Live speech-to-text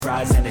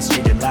Rise and it's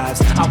changing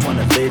lives. I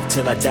wanna live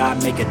till I die,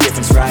 make a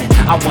difference, right?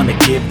 I wanna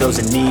give those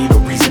in need a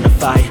reason to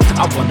fight.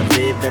 I wanna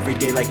live every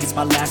day like it's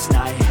my last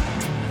night.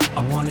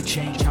 I wanna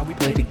change how we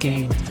play the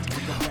game.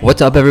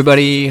 What's up,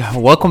 everybody?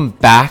 Welcome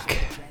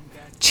back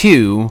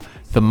to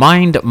the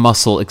Mind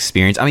Muscle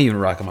Experience. I'm even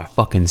rocking my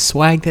fucking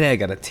swag today. I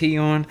got a tee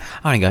on.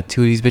 I only got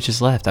 2 of these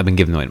bitches left. I've been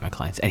giving them away to my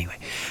clients.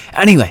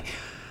 Anyway,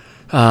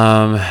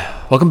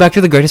 welcome back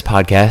to the greatest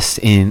podcast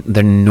in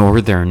the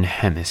Northern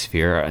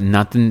Hemisphere.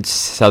 Not the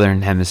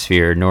Southern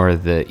Hemisphere, nor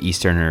the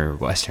Eastern or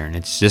Western.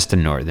 It's just the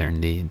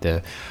Northern.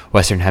 The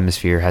Western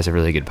Hemisphere has a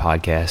really good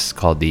podcast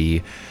called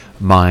the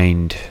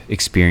Mind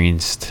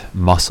Experienced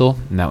Muscle,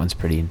 and that one's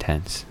pretty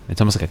intense. It's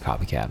almost like a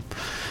copycat.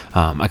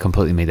 I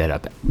completely made that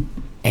up.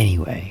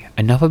 Anyway,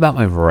 enough about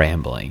my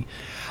rambling.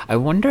 I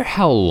wonder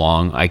how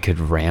long I could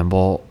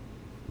ramble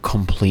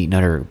complete and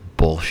utter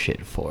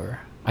bullshit for.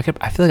 I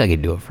feel like I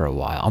could do it for a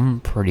while. I'm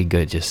pretty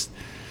good just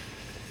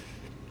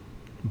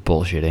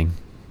bullshitting,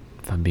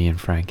 if I'm being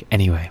frank.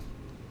 Anyway,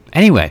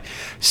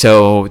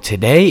 so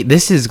today,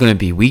 this is going to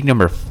be week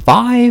number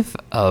 5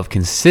 of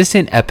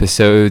consistent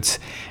episodes,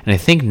 and I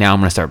think now I'm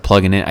going to start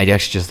plugging it. I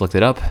actually just looked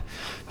it up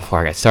before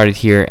I got started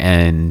here,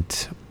 and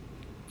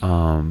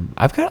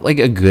I've got like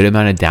a good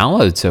amount of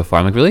downloads so far.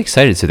 I'm like really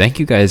excited. So thank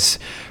you guys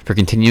for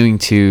continuing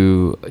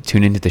to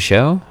tune into the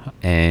show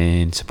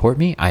and support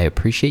me. I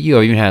appreciate you.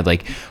 I even had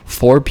like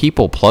 4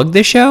 people plug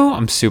this show.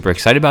 I'm super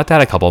excited about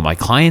that. A couple of my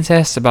clients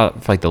asked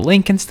about like the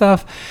link and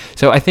stuff.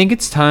 So I think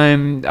it's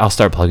time I'll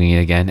start plugging it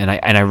again. And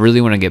I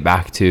really want to get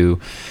back to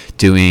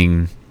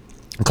doing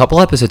a couple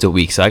episodes a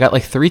week. So I got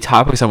like 3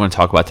 topics I want to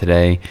talk about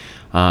today.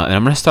 And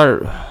I'm going to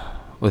start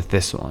with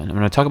this one. I'm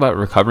going to talk about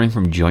recovering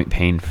from joint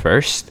pain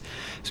first.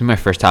 So my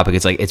first topic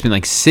is like it's been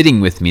like sitting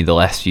with me the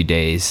last few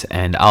days,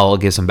 and I'll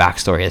give some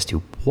backstory as to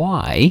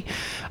why.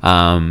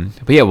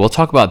 But yeah, we'll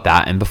talk about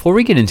that. And before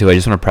we get into it, I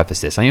just want to preface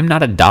this: I am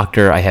not a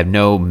doctor. I have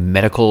no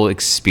medical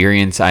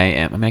experience.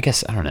 I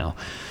guess I don't know.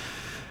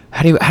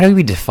 How do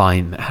we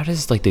define? How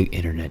does like the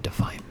internet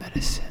define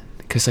medicine?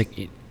 Because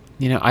like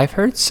I've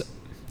heard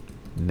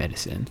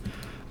medicine.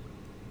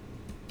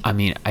 I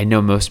mean, I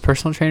know most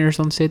personal trainers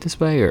don't say it this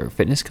way, or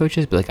fitness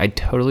coaches, but like I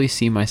totally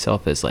see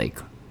myself as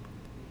like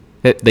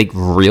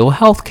real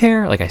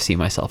healthcare. Like I see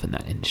myself in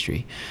that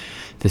industry.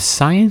 The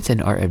science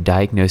and art of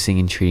diagnosing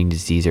and treating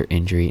disease or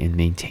injury and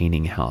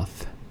maintaining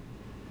health.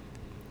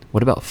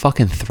 What about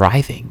fucking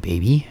thriving,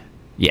 baby?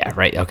 Yeah,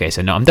 right. Okay,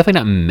 so no, I'm definitely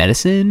not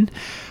medicine,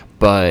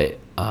 but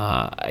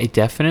I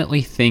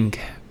definitely think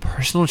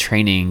personal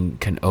training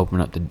can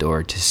open up the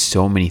door to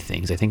so many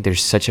things. I think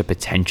there's such a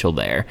potential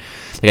there.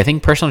 Like I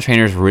think personal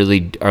trainers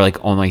really are like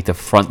on like the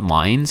front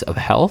lines of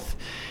health,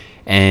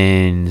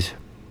 and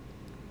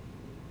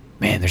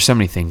man, there's so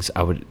many things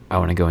I want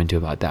to go into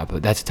about that,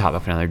 but that's a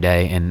topic for another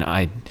day, and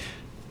I'm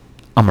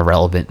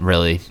irrelevant,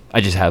 really. I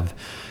just have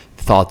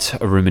thoughts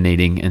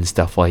ruminating and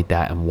stuff like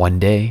that, and one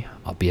day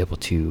I'll be able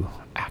to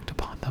act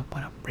upon them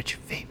when I'm rich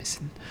and famous,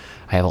 and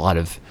I have a lot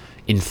of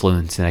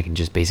influence, and I can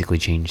just basically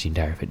change the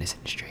entire fitness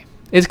industry.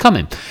 It's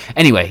coming.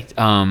 Anyway,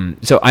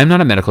 so I'm not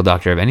a medical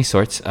doctor of any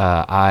sorts.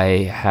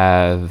 I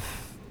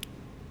have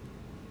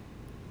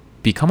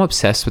become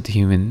obsessed with the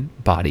human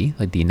body,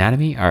 like the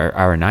anatomy,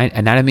 our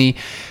anatomy,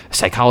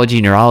 psychology,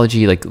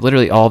 neurology, like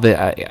literally all of it,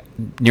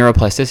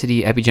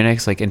 neuroplasticity,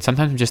 epigenetics, like, and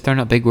sometimes I'm just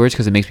throwing out big words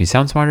because it makes me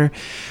sound smarter.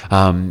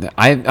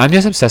 I'm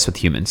just obsessed with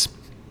humans.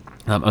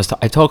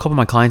 I told a couple of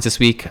my clients this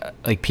week,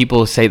 like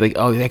people say like,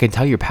 oh, I can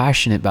tell you're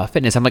passionate about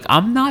fitness. I'm like,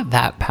 I'm not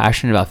that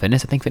passionate about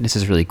fitness. I think fitness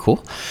is really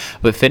cool,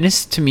 but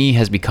fitness to me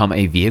has become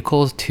a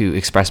vehicle to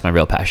express my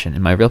real passion.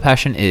 And my real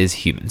passion is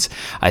humans.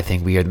 I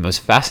think we are the most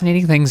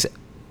fascinating things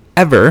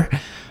ever.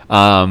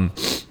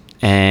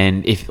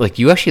 And if like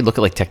you actually look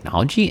at like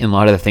technology and a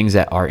lot of the things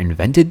that are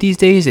invented these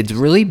days, it's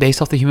really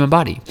based off the human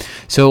body.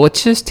 So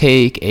let's just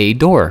take a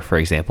door, for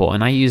example.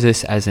 And I use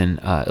this as an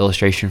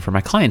illustration for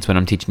my clients when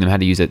I'm teaching them how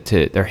to use it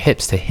to their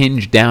hips to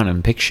hinge down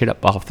and pick shit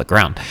up off the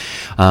ground.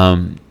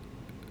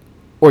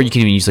 Or you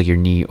can even use like your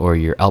knee or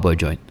your elbow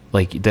joint.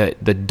 Like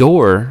the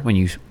door, when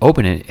you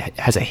open it,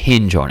 has a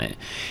hinge on it.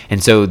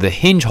 And so the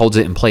hinge holds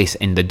it in place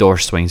and the door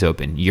swings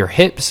open. Your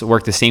hips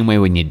work the same way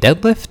when you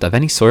deadlift of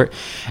any sort.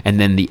 And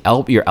then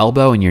your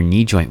elbow and your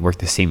knee joint work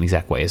the same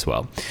exact way as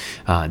well.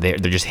 They're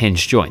just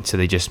hinge joints. So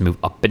they just move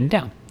up and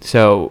down.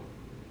 So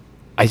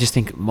I just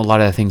think a lot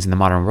of the things in the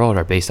modern world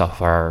are based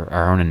off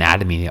our own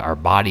anatomy, our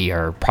body,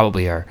 or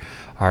probably our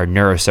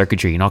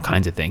neurocircuitry and all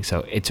kinds of things.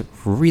 So it's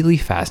really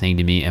fascinating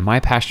to me. And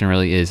my passion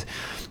really is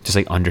just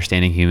like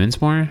understanding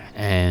humans more.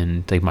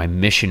 And like my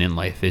mission in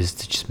life is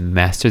to just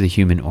master the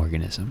human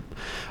organism.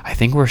 I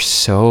think we're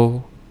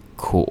so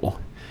cool.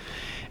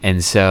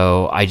 And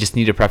so I just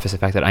need to preface the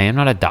fact that I am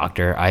not a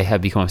doctor. I have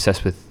become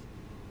obsessed with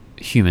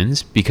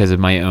humans because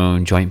of my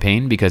own joint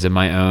pain, because of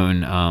my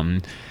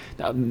own,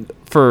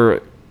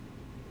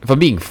 if I'm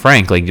being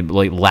frank,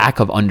 like lack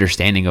of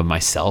understanding of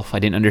myself. I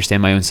didn't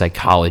understand my own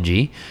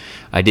psychology.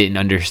 I didn't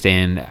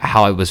understand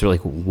how I was really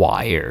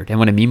wired. And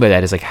what I mean by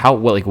that is like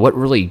what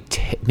really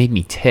made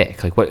me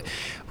tick, like what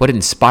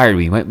inspired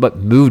me, what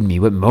moved me,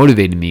 what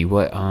motivated me,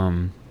 what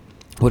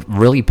what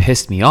really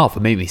pissed me off,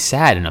 what made me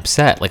sad and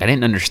upset, like I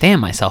didn't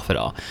understand myself at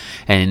all.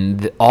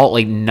 And all,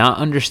 like, not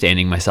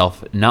understanding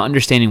myself, not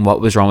understanding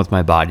what was wrong with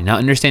my body, not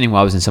understanding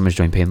why I was in so much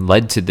joint pain,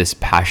 led to this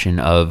passion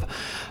of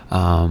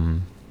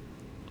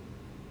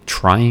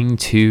trying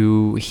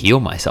to heal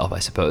myself, I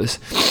suppose.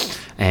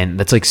 And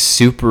that's like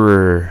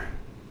super,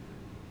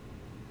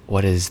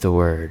 what is the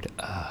word?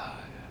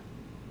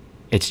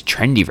 It's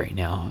trendy right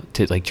now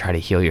to like try to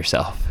heal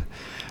yourself.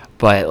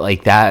 But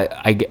like that,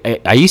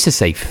 I used to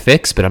say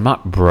fix, but I'm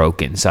not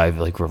broken. So I've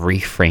like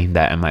reframed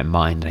that in my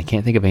mind. And I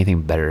can't think of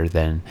anything better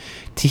than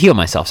to heal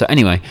myself. So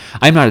anyway,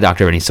 I'm not a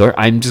doctor of any sort.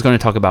 I'm just going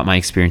to talk about my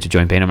experience with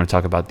joint pain. I'm going to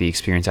talk about the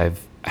experience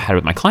I've had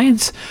with my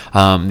clients,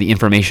 the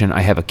information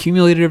I have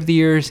accumulated over the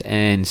years,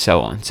 and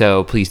so on.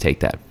 So please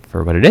take that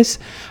for what it is.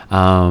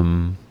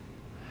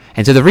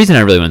 And so the reason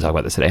I really want to talk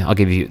about this today, I'll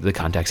give you the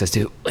context as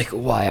to like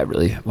why I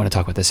really want to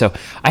talk about this. So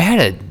I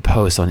had a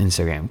post on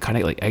Instagram, kind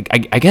of like,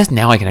 I guess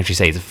now I can actually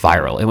say it's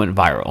viral. It went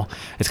viral.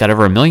 It's got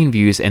over 1 million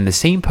views, and the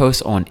same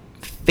post on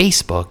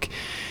Facebook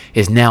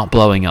is now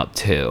blowing up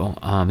too.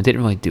 It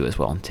didn't really do as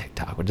well on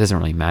TikTok, but it doesn't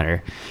really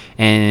matter.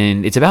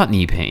 And it's about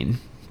knee pain.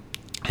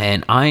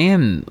 And I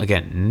am,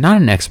 again, not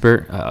an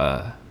expert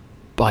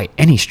by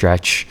any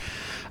stretch.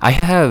 I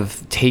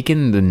have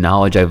taken the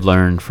knowledge I've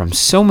learned from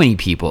so many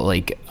people,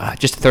 like,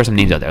 just to throw some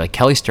names out there, like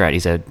Kelly Stratt.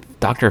 He's a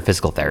doctor of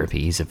physical therapy.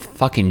 He's a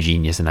fucking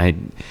genius, and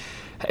I'm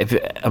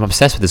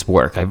obsessed with his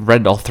work. I've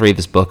read all 3 of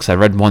his books. I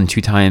read 1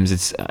 2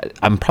 times.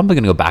 I'm probably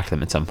going to go back to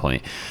them at some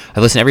point. I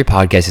listen to every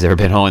podcast he's ever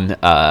been on.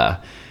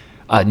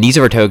 Knees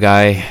Over Toe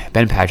guy,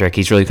 Ben Patrick,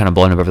 he's really kind of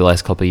blown up over the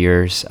last couple of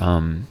years.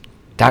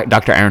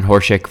 Dr. Aaron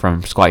Horschik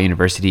from Squat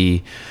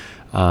University.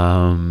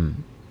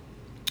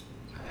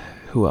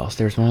 Who else?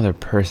 There's one other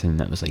person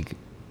that was like,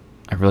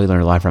 I really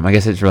learned a lot from. I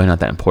guess it's really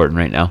not that important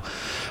right now.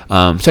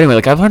 So anyway,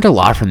 like I've learned a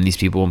lot from these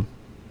people.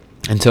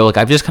 And so like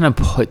I've just kind of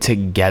put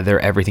together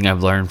everything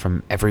I've learned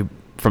from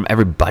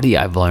everybody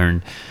I've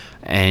learned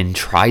and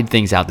tried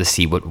things out to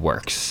see what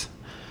works.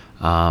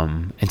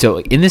 And so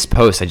in this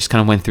post, I just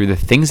kind of went through the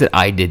things that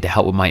I did to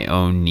help with my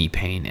own knee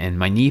pain. And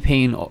my knee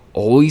pain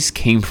always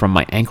came from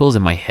my ankles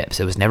and my hips.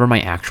 It was never my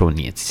actual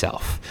knee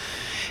itself.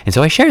 And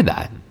so I shared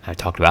that. I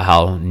talked about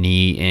how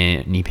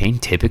knee pain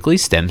typically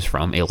stems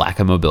from a lack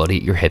of mobility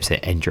at your hips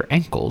and your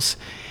ankles.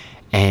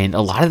 And a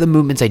lot of the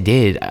movements I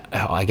did,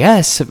 I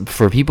guess,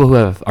 for people who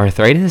have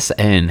arthritis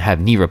and have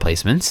knee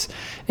replacements,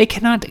 they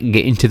cannot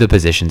get into the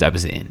positions I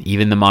was in,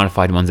 even the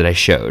modified ones that I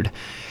showed.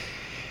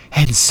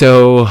 And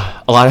so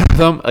a lot of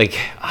them, like,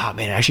 oh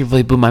man, it actually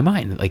really blew my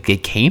mind. Like, they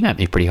came at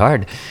me pretty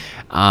hard.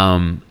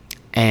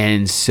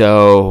 And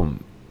so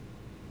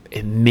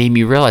it made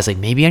me realize, like,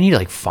 maybe I need to,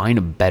 like, find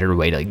a better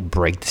way to, like,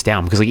 break this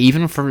down. Because, like,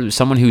 even for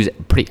someone who's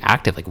pretty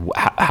active, like,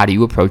 how do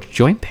you approach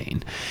joint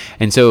pain?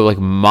 And so, like,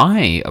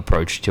 my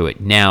approach to it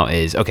now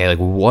is, okay, like,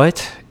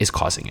 what is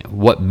causing it?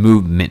 What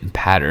movement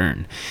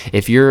pattern?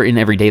 If you're in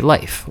everyday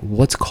life,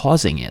 what's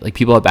causing it? Like,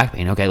 people have back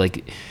pain. Okay,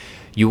 like,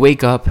 you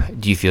wake up,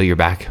 do you feel your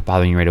back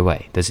bothering you right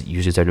away? Does it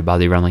usually start to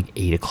bother you around, like,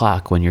 8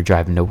 o'clock when you're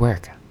driving to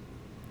work?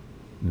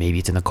 Maybe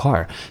it's in the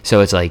car. So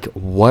it's like, at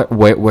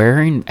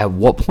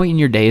what point in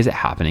your day is it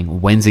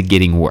happening? When's it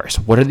getting worse?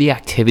 What are the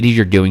activities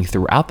you're doing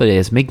throughout the day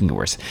that's making it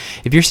worse?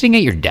 If you're sitting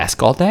at your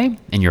desk all day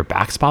and your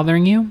back's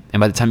bothering you, and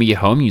by the time you get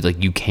home,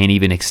 you can't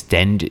even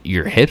extend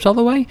your hips all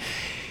the way,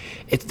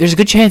 there's a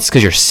good chance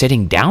because you're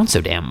sitting down so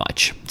damn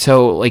much.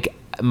 So, like,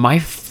 my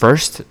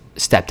first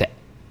step to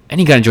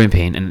any kind of joint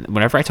pain, and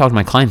whenever I talk to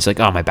my clients, like,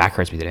 oh, my back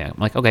hurts me today. I'm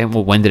like, okay,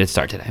 well, when did it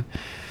start today?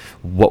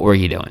 What were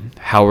you doing?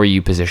 How were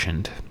you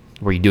positioned?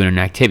 Were you doing an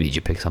activity? Did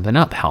you pick something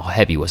up? How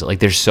heavy was it? Like,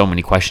 there's so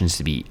many questions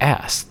to be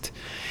asked.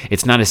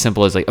 It's not as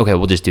simple as, like, okay,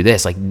 we'll just do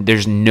this. Like,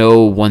 there's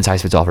no one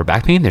size fits all for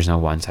back pain. There's no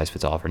one size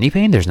fits all for knee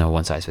pain. There's no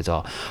one size fits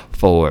all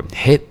for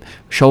hip,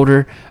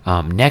 shoulder,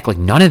 neck. Like,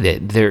 none of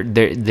it.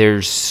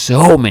 There's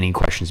so many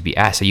questions to be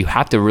asked. So you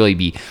have to really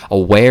be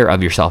aware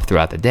of yourself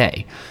throughout the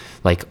day.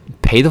 Like,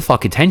 pay the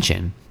fuck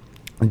attention.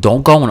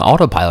 Don't go on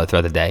autopilot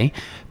throughout the day.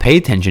 Pay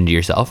attention to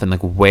yourself, and,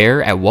 like,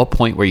 at what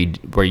point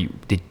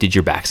did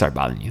your back start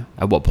bothering you?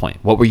 At what point?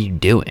 What were you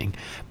doing?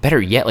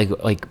 Better yet,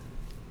 like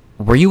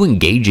were you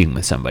engaging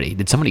with somebody?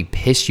 Did somebody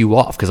piss you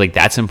off? Because, like,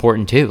 that's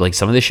important too. Like,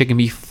 some of this shit can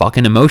be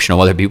fucking emotional,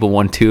 whether people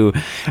want to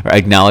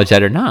acknowledge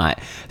that or not.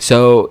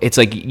 So it's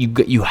like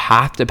you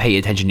have to pay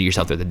attention to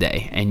yourself through the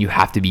day, and you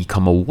have to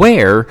become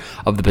aware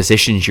of the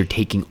positions you're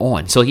taking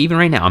on. So, like, even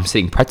right now, I'm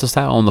sitting pretzel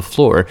style on the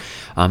floor,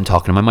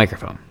 talking to my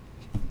microphone.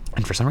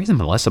 And for some reason,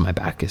 the rest of my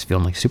back is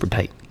feeling, like, super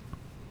tight.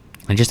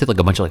 I just did, like,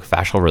 a bunch of, like,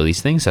 fascial release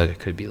things, so it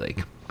could be, like,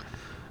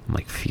 I'm,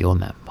 like, feeling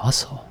that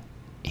muscle.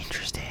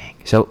 Interesting.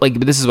 So, like,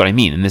 but this is what I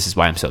mean, and this is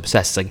why I'm so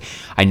obsessed. It's like,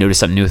 I notice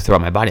something new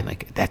throughout my body. I'm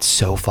like, that's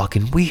so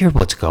fucking weird.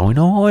 What's going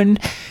on?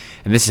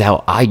 And this is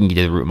how I can get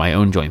to the root of my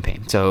own joint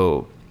pain.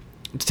 So,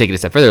 to take it a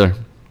step further,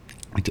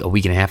 like a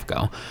week and a half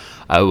ago,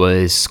 I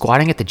was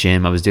squatting at the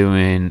gym. I was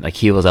doing, like,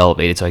 heels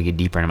elevated so I get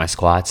deeper into my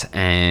squats,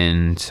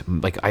 and,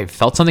 like, I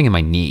felt something in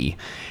my knee.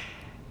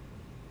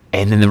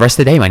 And then the rest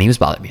of the day, my knee was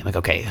bothering me. I'm like,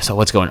 okay, so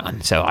what's going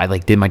on? So I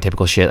like did my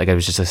typical shit. Like I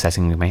was just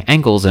assessing my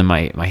ankles and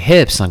my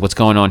hips, like what's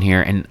going on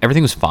here, and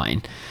everything was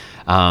fine.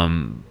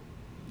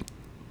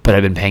 But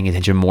I've been paying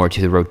attention more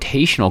to the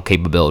rotational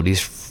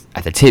capabilities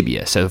at the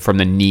tibia, so from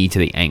the knee to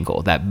the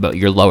ankle,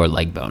 your lower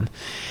leg bone.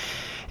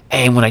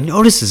 And what I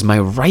noticed is my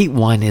right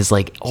one is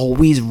like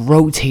always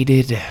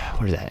rotated.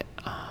 What is that?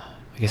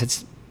 I guess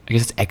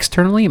it's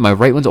externally. My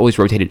right one's always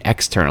rotated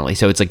externally,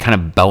 so it's like kind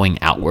of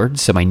bowing outward.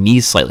 So my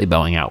knee's slightly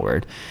bowing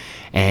outward,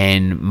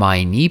 and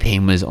my knee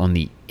pain was on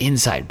the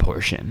inside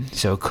portion.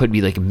 So it could be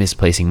like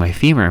misplacing my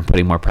femur and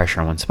putting more pressure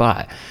on one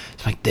spot.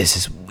 So I'm like, this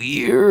is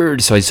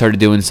weird. So I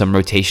started doing some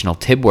rotational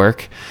tib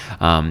work.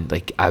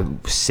 Like I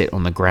sit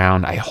on the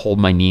ground, I hold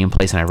my knee in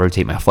place, and I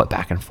rotate my foot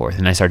back and forth.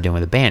 And I started doing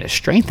with a band to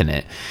strengthen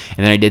it. And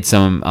then I did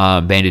some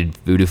banded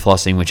voodoo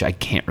flossing, which I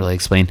can't really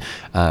explain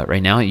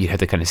right now. You have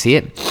to kind of see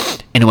it.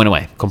 And it went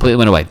away. Completely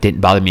went away.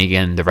 Didn't bother me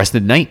again the rest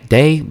of the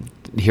day.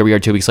 Here we are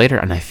 2 weeks later,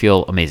 and I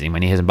feel amazing. My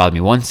knee hasn't bothered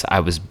me once. I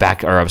was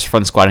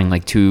front squatting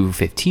like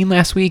 215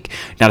 last week.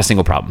 Not a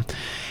single problem.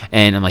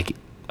 And I'm like,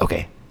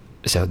 okay,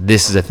 so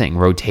this is a thing.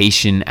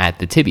 Rotation at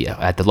the tibia,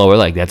 at the lower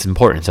leg. That's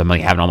important. So I'm like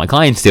having all my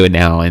clients do it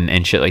now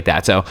and shit like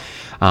that. So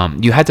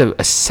you had to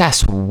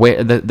assess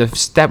where the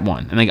step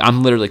one. And like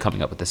I'm literally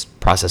coming up with this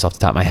process off the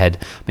top of my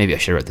head. Maybe I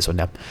should have wrote this one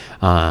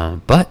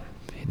down. But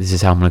this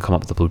is how I'm going to come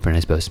up with the blueprint, I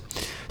suppose.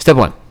 Step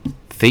one,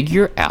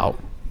 figure out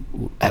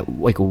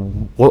like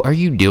what are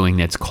you doing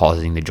that's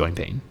causing the joint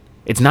pain.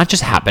 It's not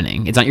just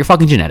happening. It's not your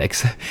fucking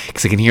genetics.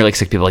 Because I can hear like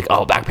sick people like,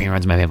 oh, back pain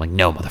runs in my family. I'm like,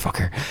 no,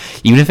 motherfucker.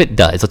 Even if it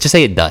does, let's just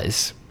say it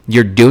does.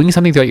 You're doing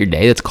something throughout your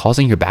day that's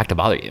causing your back to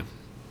bother you.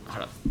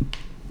 Hold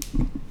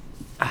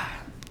up.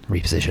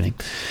 Repositioning.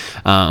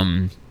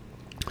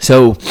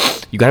 So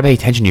you got to pay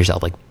attention to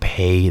yourself. Like,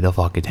 pay the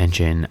fuck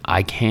attention.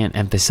 I can't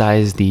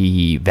emphasize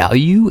the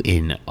value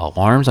in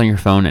alarms on your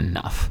phone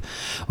enough.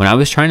 When I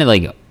was trying to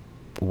like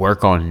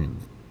work on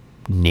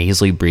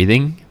nasally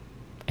breathing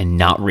and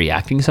not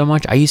reacting so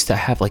much, I used to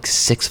have like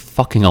 6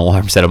 fucking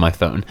alarms set on my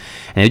phone,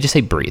 and it would just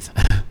say breathe.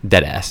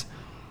 Dead ass.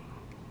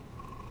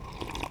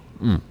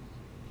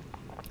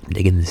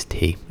 Digging this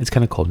tea. It's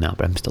kind of cold now,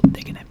 but I'm still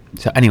digging it.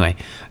 So anyway,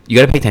 you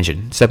got to pay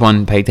attention. Step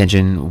one, pay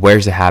attention.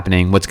 Where's it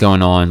happening? What's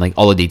going on? Like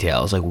all the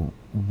details. Like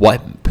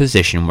what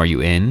position were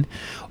you in?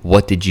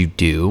 What did you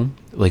do?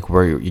 Like,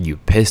 were you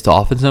pissed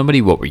off at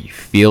somebody? What were you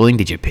feeling?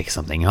 Did you pick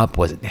something up?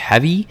 Was it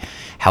heavy?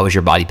 How was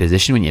your body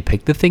positioned when you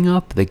picked the thing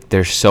up? Like,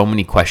 there's so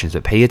many questions,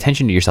 but pay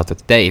attention to yourself throughout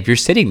the day. If you're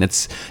sitting,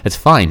 that's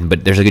fine,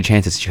 but there's a good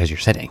chance it's because you're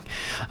sitting.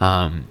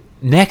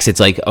 Next, it's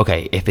like,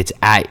 okay, if it's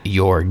at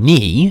your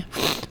knee,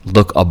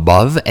 look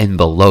above and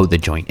below the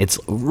joint. It's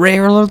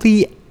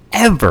rarely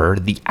ever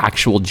the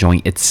actual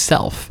joint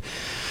itself.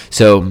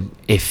 So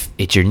if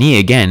it's your knee,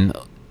 again,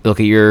 look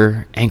at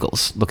your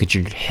ankles, look at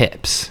your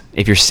hips.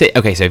 If you're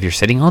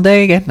sitting all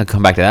day, again, I'll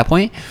come back to that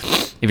point.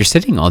 If you're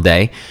sitting all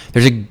day,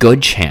 there's a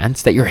good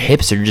chance that your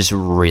hips are just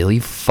really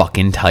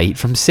fucking tight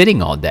from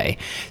sitting all day.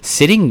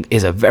 Sitting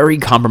is a very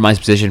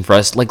compromised position for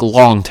us, like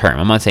long term.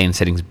 I'm not saying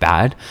sitting's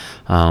bad,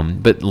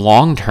 but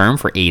long term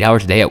for 8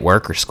 hours a day at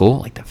work or school,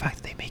 like the fact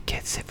that they make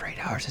kids sit for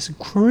 8 hours is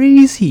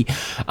crazy.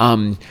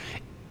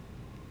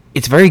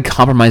 It's a very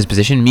compromised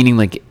position, meaning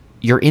like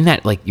you're in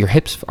that, like your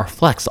hips are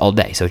flexed all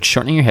day. So it's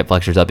shortening your hip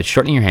flexors up, it's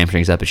shortening your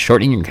hamstrings up, it's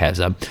shortening your calves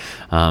up.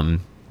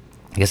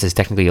 I guess it's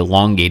technically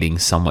elongating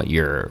somewhat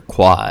your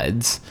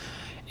quads.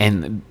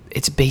 And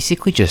it's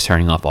basically just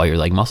turning off all your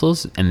leg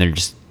muscles, and they're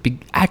just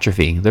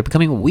atrophying. They're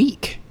becoming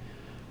weak.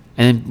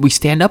 And then we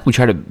stand up, we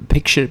try to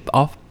pick shit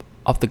off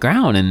the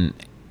ground,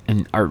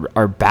 and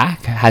our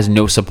back has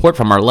no support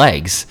from our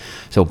legs.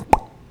 So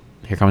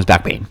here comes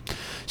back pain.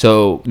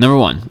 So number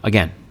one,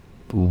 again,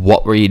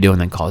 what were you doing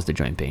that caused the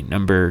joint pain?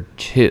 Number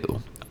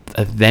two,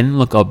 then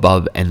look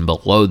above and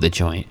below the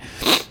joint.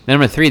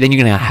 Number three, then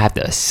you're going to have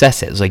to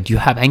assess it. It's like, do you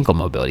have ankle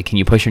mobility? Can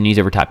you push your knees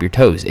over top of your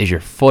toes? Is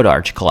your foot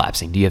arch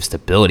collapsing? Do you have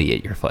stability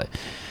at your foot?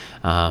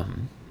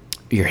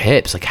 Your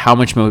hips, like how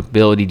much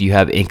mobility do you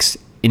have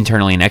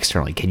internally and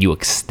externally? Can you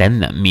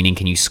extend them? Meaning,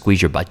 can you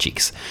squeeze your butt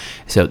cheeks?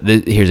 So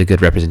here's a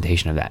good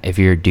representation of that. If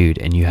you're a dude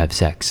and you have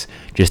sex,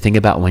 just think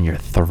about when you're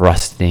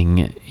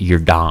thrusting your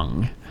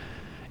dong.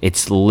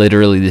 It's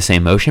literally the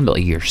same motion, but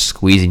like you're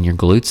squeezing your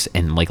glutes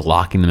and like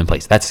locking them in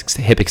place. That's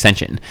hip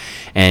extension.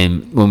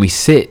 And when we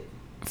sit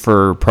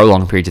for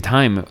prolonged periods of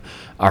time,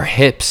 our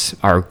hips,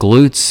 our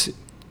glutes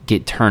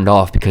get turned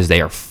off because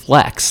they are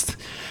flexed.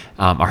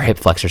 Our hip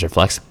flexors are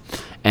flexed.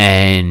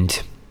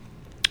 And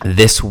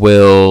this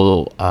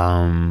will,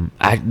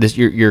 because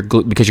your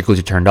glutes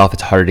are turned off,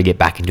 it's harder to get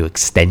back into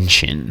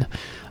extension.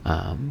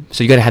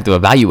 So you got to have to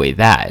evaluate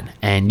that,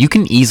 and you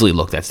can easily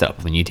look that stuff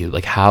up on YouTube,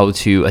 like how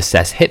to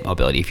assess hip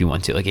mobility if you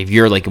want to. Like if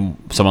you're like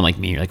someone like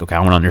me, you're like, okay, I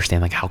want to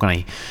understand like how can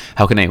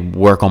I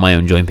work on my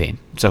own joint pain.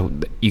 So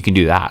you can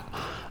do that.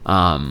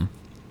 And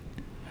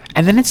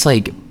then it's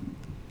like,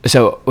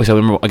 so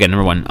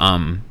number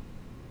one,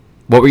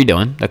 what were you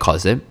doing that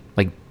caused it?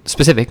 Like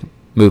specific,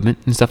 movement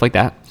and stuff like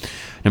that.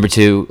 Number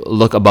 2,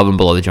 look above and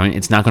below the joint.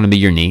 It's not going to be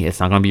your knee. It's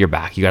not going to be your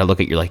back. You got to look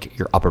at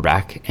your upper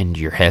back and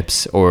your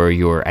hips, or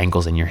your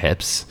ankles and your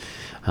hips.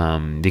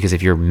 Because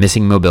if you're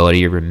missing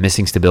mobility or you're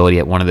missing stability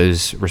at one of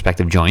those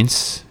respective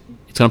joints,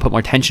 it's going to put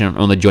more tension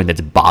on the joint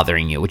that's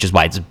bothering you, which is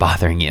why it's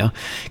bothering you,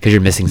 because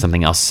you're missing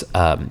something else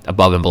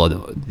above and below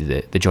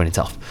the joint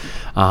itself.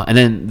 And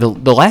then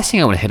the last thing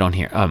I want to hit on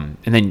here, and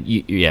then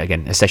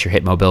again, assess your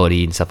hip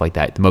mobility and stuff like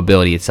that. The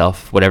mobility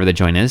itself, whatever the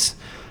joint is.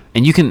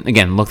 And you can,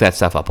 again, look that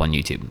stuff up on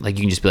YouTube. Like,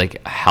 you can just be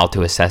like, how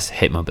to assess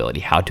hip mobility,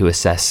 how to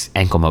assess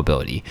ankle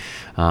mobility,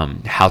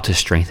 how to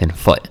strengthen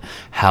foot,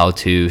 how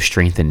to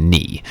strengthen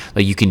knee.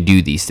 Like, you can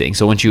do these things.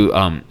 So once you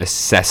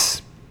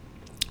assess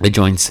the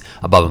joints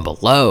above and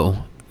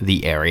below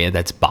the area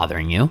that's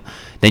bothering you,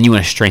 then you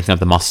want to strengthen up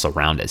the muscles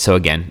around it. So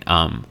again,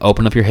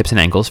 open up your hips and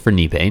ankles for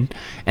knee pain,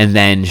 and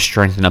then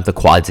strengthen up the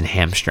quads and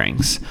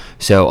hamstrings.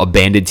 So a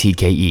banded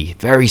TKE,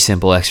 very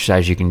simple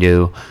exercise you can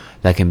do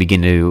that can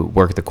begin to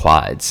work the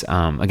quads.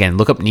 Again,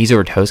 look up Knees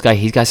Over Toes guy.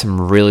 He's got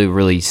some really,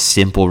 really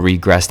simple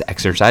regressed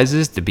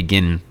exercises to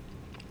begin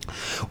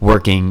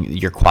working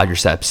your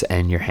quadriceps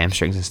and your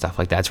hamstrings and stuff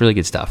like that. It's really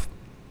good stuff.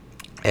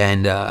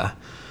 And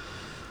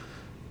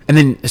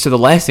then, so the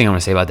last thing I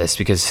want to say about this,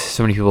 because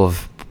so many people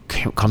have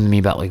come to me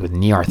about, like, with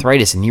knee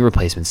arthritis and knee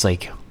replacements,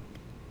 like,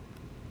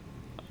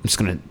 I'm just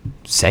going to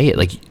say it,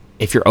 like,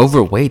 if you're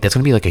overweight, that's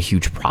going to be like a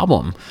huge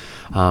problem.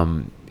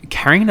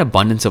 Carrying an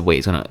abundance of weight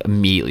is going to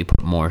immediately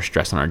put more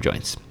stress on our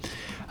joints.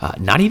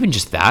 Not even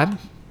just that,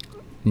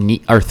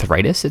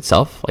 arthritis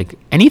itself, like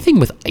anything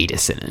with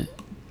itis in it.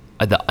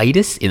 The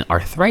itis in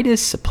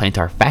arthritis,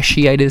 plantar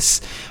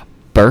fasciitis,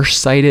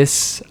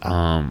 bursitis,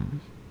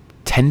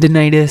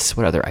 tendinitis.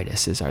 What other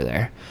itises are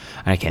there?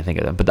 I can't think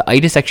of them. But the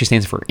itis actually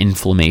stands for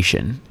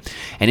inflammation.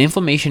 And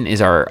inflammation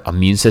is our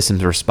immune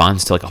system's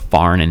response to, like, a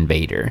foreign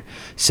invader.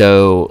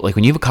 So, like,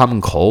 when you have a common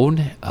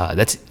cold,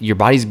 that's your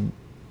body's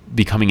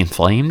becoming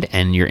inflamed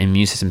and your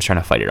immune system's trying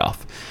to fight it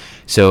off.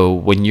 So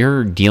when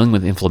you're dealing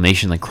with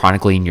inflammation, like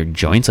chronically in your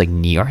joints, like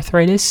knee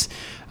arthritis,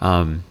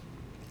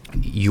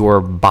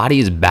 your body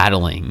is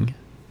battling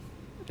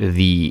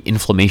the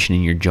inflammation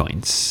in your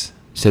joints.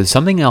 So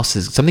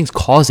something's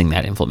causing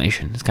that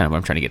inflammation. That's kind of what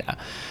I'm trying to get at.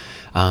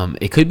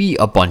 It could be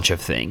a bunch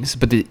of things,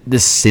 but the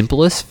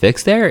simplest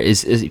fix there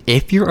is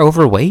if you're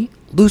overweight,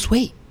 lose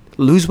weight.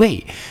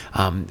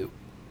 Carrying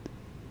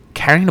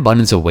an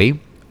abundance of weight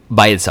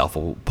by itself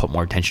will put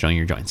more tension on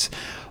your joints.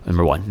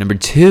 Number 1. Number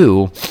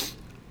 2,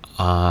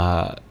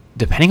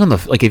 depending on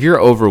like, if you're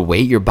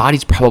overweight, your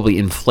body's probably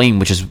inflamed,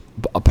 which is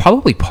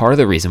probably part of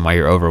the reason why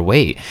you're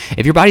overweight.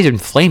 If your body's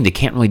inflamed, it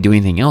can't really do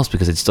anything else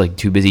because it's, like,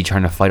 too busy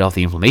trying to fight off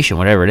the inflammation,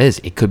 whatever it is.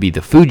 It could be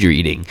the food you're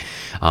eating.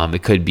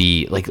 It could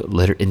be, like,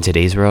 in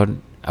today's world,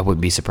 I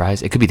wouldn't be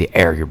surprised. It could be the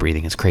air you're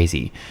breathing. It's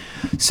crazy.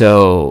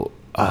 So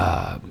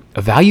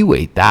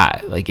evaluate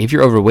that. Like, if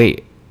you're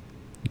overweight,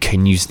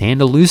 can you stand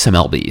to lose some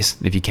lbs?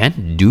 If you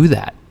can, do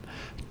that,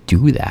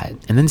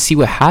 and then see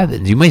what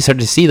happens. You might start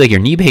to see, like,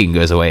 your knee pain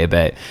goes away a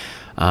bit.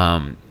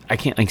 I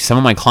can't, like, some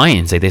of my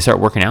clients, like, they start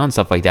working out and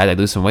stuff like that, they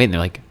lose some weight and they're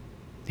like,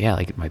 yeah,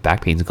 like, my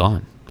back pain's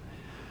gone.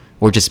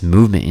 Or just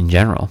movement in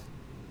general,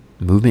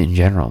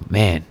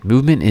 man.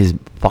 Movement is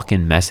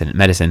fucking medicine.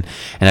 And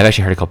I've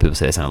actually heard a couple people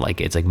say this, and I like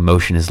it. It's like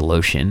motion is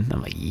lotion.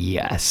 I'm like,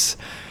 yes.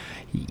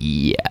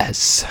 And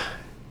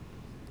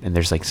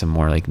there's, like, some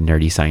more, like,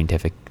 nerdy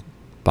scientific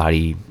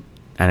body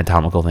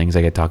anatomical things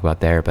I could talk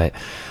about there, but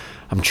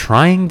I'm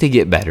trying to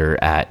get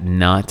better at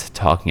not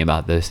talking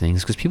about those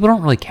things because people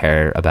don't really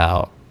care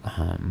about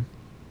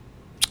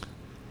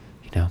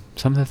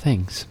some of the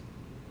things,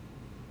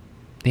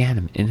 the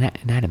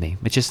anatomy.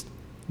 It's just,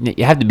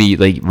 you have to be,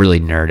 like, really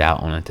nerd out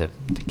on it to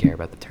care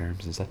about the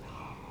terms and stuff,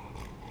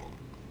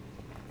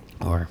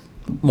 or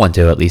want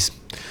to, at least.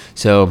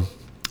 So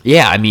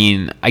yeah, I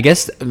mean, I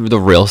guess the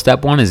real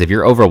step 1 is if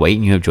you're overweight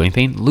and you have joint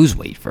pain, lose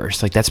weight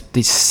first. Like, that's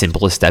the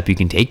simplest step you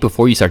can take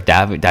before you start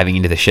diving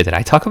into the shit that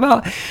I talk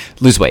about.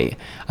 Lose weight.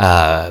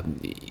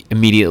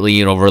 Immediately,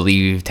 it'll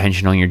relieve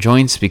tension on your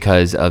joints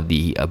because of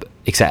the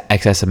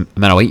excess amount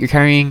of weight you're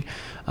carrying.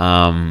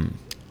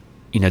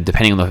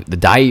 Depending on the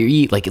diet you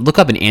eat, like, look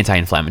up an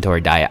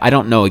anti-inflammatory diet. I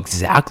don't know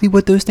exactly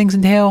what those things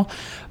entail,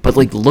 but,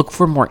 like, look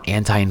for more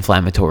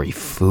anti-inflammatory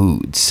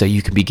foods so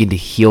you can begin to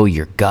heal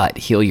your gut,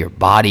 heal your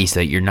body, so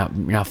that you're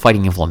not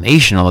fighting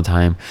inflammation all the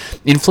time.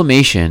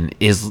 Inflammation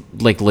is,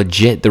 like,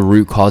 legit the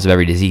root cause of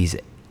every disease.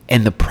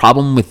 And the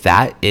problem with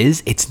that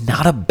is it's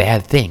not a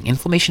bad thing.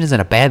 Inflammation isn't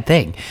a bad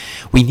thing.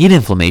 We need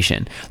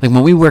inflammation. Like,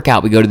 when we work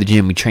out, we go to the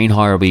gym, we train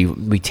hard,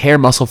 we tear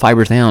muscle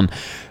fibers down.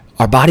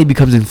 Our body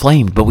becomes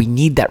inflamed, but we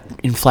need that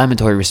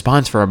inflammatory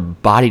response for our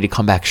body to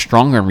come back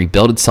stronger and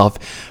rebuild itself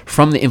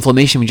from the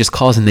inflammation we just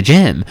caused in the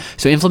gym.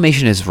 So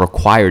inflammation is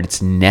required,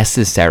 it's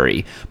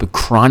necessary, but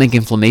chronic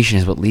inflammation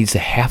is what leads to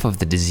half of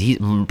the disease,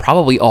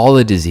 probably all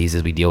the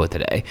diseases we deal with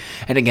today.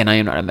 And again, I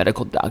am not a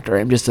medical doctor.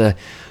 I'm just a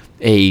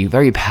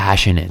very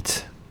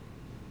passionate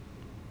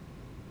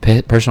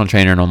personal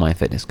trainer and online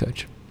fitness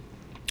coach.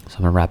 So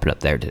I'm gonna wrap it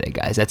up there today,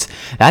 guys.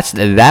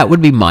 That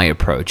would be my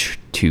approach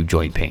to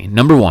joint pain.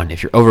 Number one,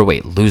 if you're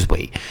overweight, lose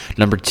weight.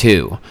 Number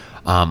two,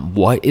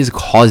 what is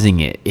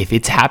causing it? If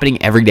it's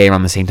happening every day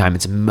around the same time,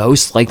 it's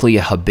most likely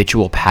a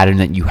habitual pattern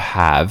that you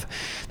have,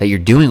 that you're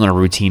doing on a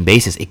routine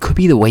basis. It could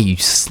be the way you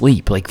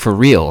sleep. Like, for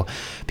real,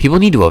 people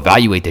need to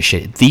evaluate this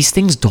shit. These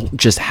things don't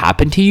just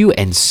happen to you,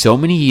 and so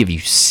many of you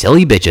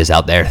silly bitches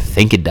out there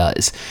think it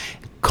does.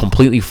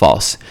 Completely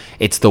false.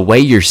 It's the way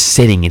you're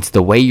sitting, it's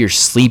the way you're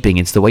sleeping,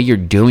 it's the way you're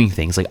doing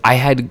things. Like, I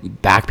had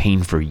back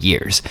pain for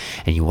years,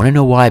 and you want to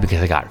know why?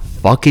 Because I got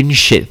fucking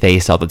shit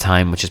faced all the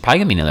time, which is probably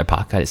gonna be another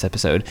podcast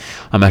episode.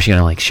 I'm actually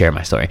gonna share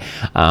my story.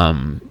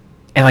 And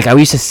I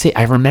used to sit,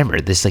 I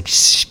remember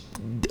this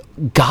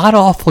god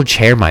awful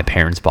chair my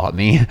parents bought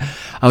me.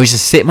 I used to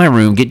sit in my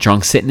room, get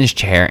drunk, sit in this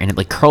chair, and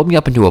it curled me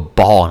up into a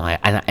ball.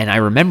 And I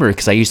remember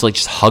because I used to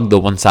just hug the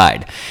one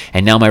side,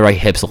 and now my right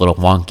hip's a little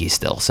wonky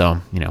still.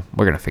 So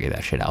we're gonna figure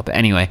that shit out. But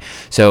anyway,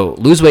 so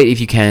lose weight if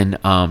you can.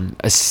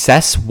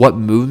 Assess what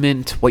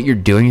movement, what you're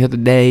doing throughout the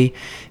day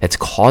that's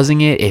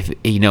causing it. If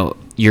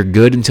you're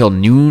good until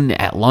noon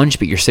at lunch,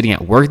 but you're sitting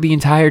at work the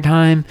entire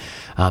time,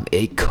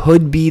 it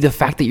could be the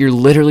fact that you're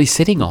literally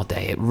sitting all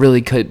day. It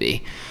really could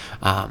be.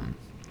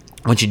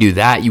 Once you do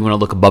that, you want to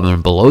look above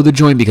and below the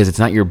joint, because it's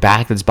not your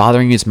back that's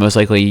bothering you. It's most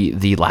likely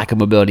the lack of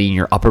mobility in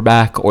your upper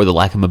back or the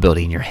lack of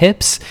mobility in your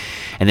hips.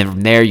 And then from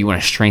there, you want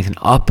to strengthen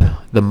up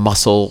the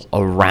muscle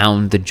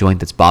around the joint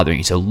that's bothering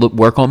you. So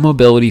work on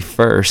mobility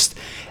first.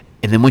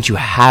 And then once you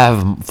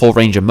have full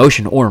range of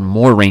motion or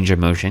more range of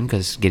motion,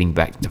 because getting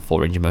back to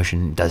full range of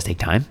motion does take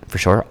time, for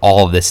sure.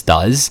 All of this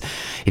does.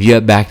 If you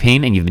have back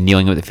pain and you've been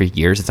dealing with it for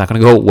years, it's not going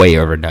to go away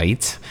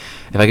overnight.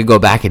 If I could go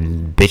back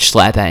and bitch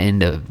slap that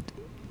into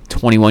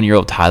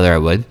 21-year-old Tyler, I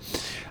would.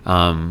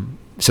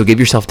 So give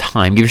yourself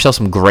time, give yourself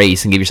some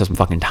grace, and give yourself some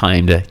fucking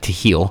time to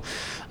heal.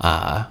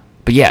 But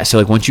yeah,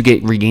 so once you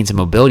regain some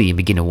mobility and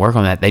begin to work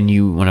on that, then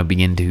you want to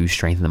begin to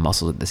strengthen the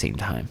muscles at the same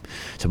time.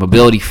 So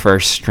mobility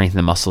first, strengthen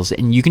the muscles,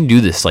 and you can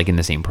do this in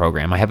the same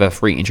program. I have a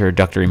free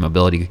introductory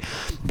mobility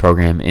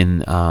program in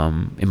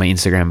my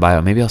Instagram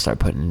bio. Maybe I'll start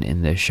putting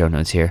in the show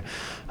notes here.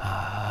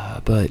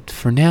 But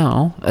for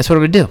now, that's what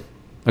I'm gonna do.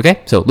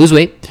 Okay, so lose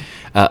weight,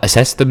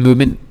 assess the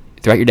movement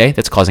throughout your day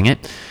that's causing it,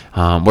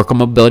 work on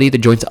mobility, the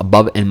joints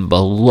above and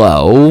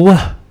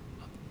below,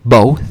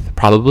 both,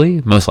 probably,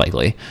 most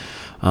likely,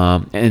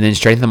 and then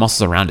strengthen the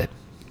muscles around it,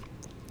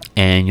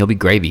 and you'll be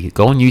gravy.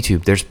 Go on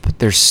YouTube.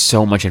 There's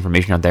so much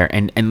information out there,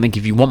 and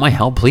if you want my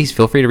help, please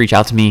feel free to reach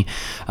out to me.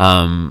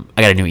 I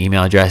got a new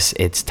email address.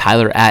 It's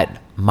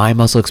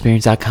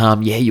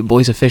tyler@mymuscleexperience.com. Yeah, your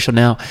boy's official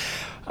now.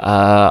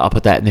 I'll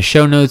put that in the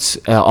show notes.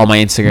 All my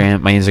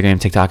Instagram,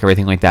 TikTok,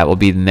 everything like that will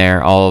be in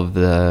there. All of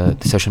the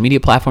social media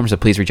platforms. So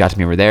please reach out to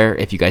me over there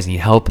if you guys need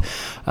help.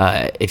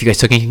 If you guys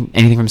took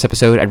anything from this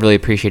episode, I'd really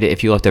appreciate it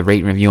if you left a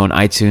rate and review on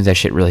iTunes. That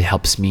shit really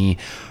helps me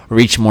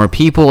reach more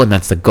people, and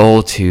that's the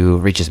goal, to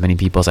reach as many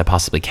people as I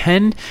possibly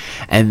can.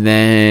 And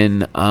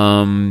then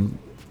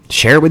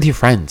share it with your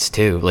friends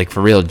too.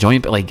 For real,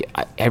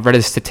 I read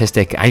a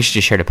statistic. I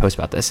just shared a post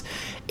about this.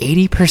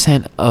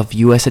 80% of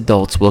U.S.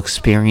 adults will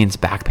experience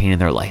back pain in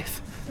their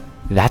life.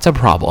 That's a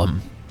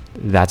problem.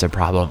 Let's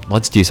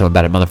do something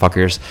about it,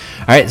 motherfuckers.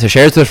 All right, so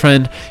share it to a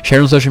friend. Share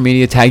it on social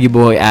media. Tag your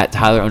boy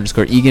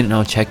 @Tyler_Egan, and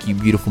I'll check you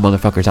beautiful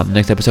motherfuckers out in the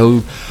next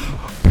episode.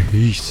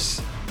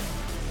 Peace.